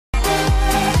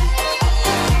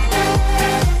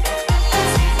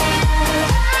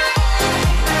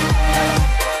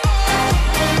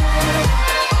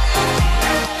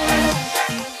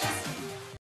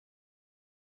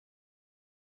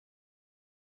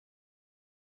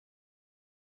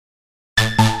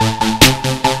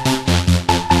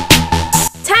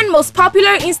Most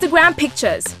popular Instagram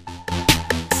pictures.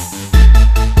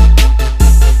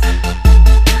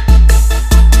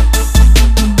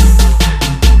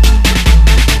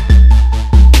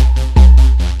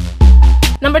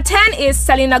 Number 10 is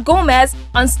Selena Gomez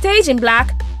on stage in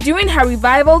black during her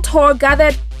revival tour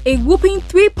gathered a whopping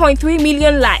 3.3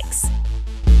 million likes.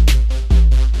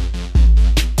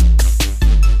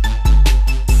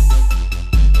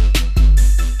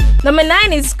 Number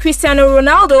 9 is Cristiano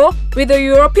Ronaldo with the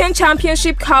European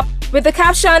Championship Cup with the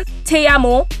caption "Te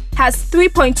amo" has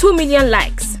 3.2 million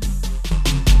likes.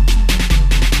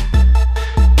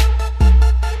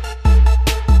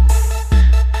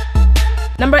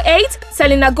 Number 8,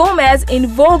 Selena Gomez in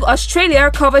Vogue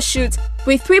Australia cover shoot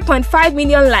with 3.5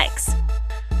 million likes.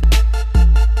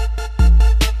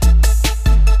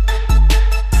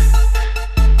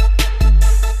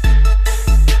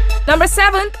 Number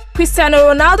 7, Cristiano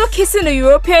Ronaldo kissing the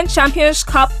European Champions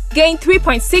Cup gained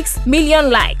 3.6 million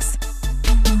likes.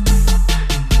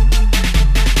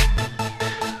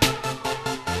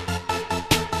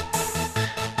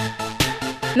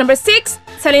 Number 6,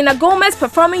 Selena Gomez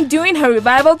performing during her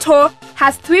revival tour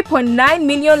has 3.9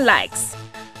 million likes.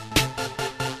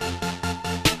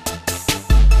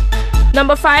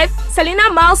 Number 5,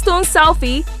 Selena milestone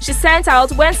selfie she sent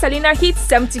out when Selena hit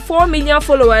 74 million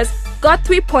followers got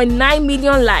 3.9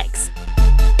 million likes.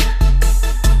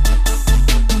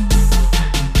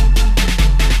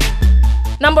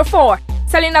 Number 4,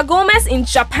 Selena Gomez in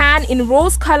Japan in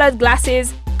rose-colored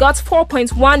glasses got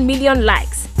 4.1 million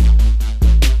likes.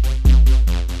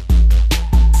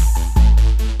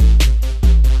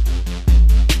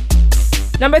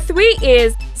 Number 3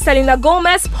 is Selena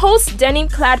Gomez posts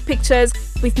denim-clad pictures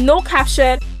with no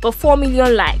caption but 4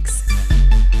 million likes.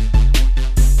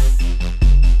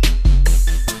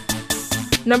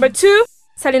 Number 2,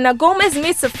 Selena Gomez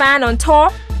meets a fan on tour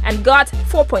and got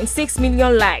 4.6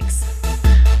 million likes.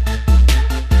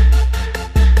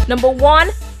 Number 1,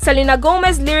 Selena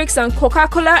Gomez lyrics on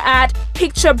Coca-Cola ad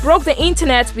picture broke the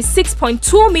internet with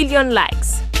 6.2 million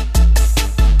likes.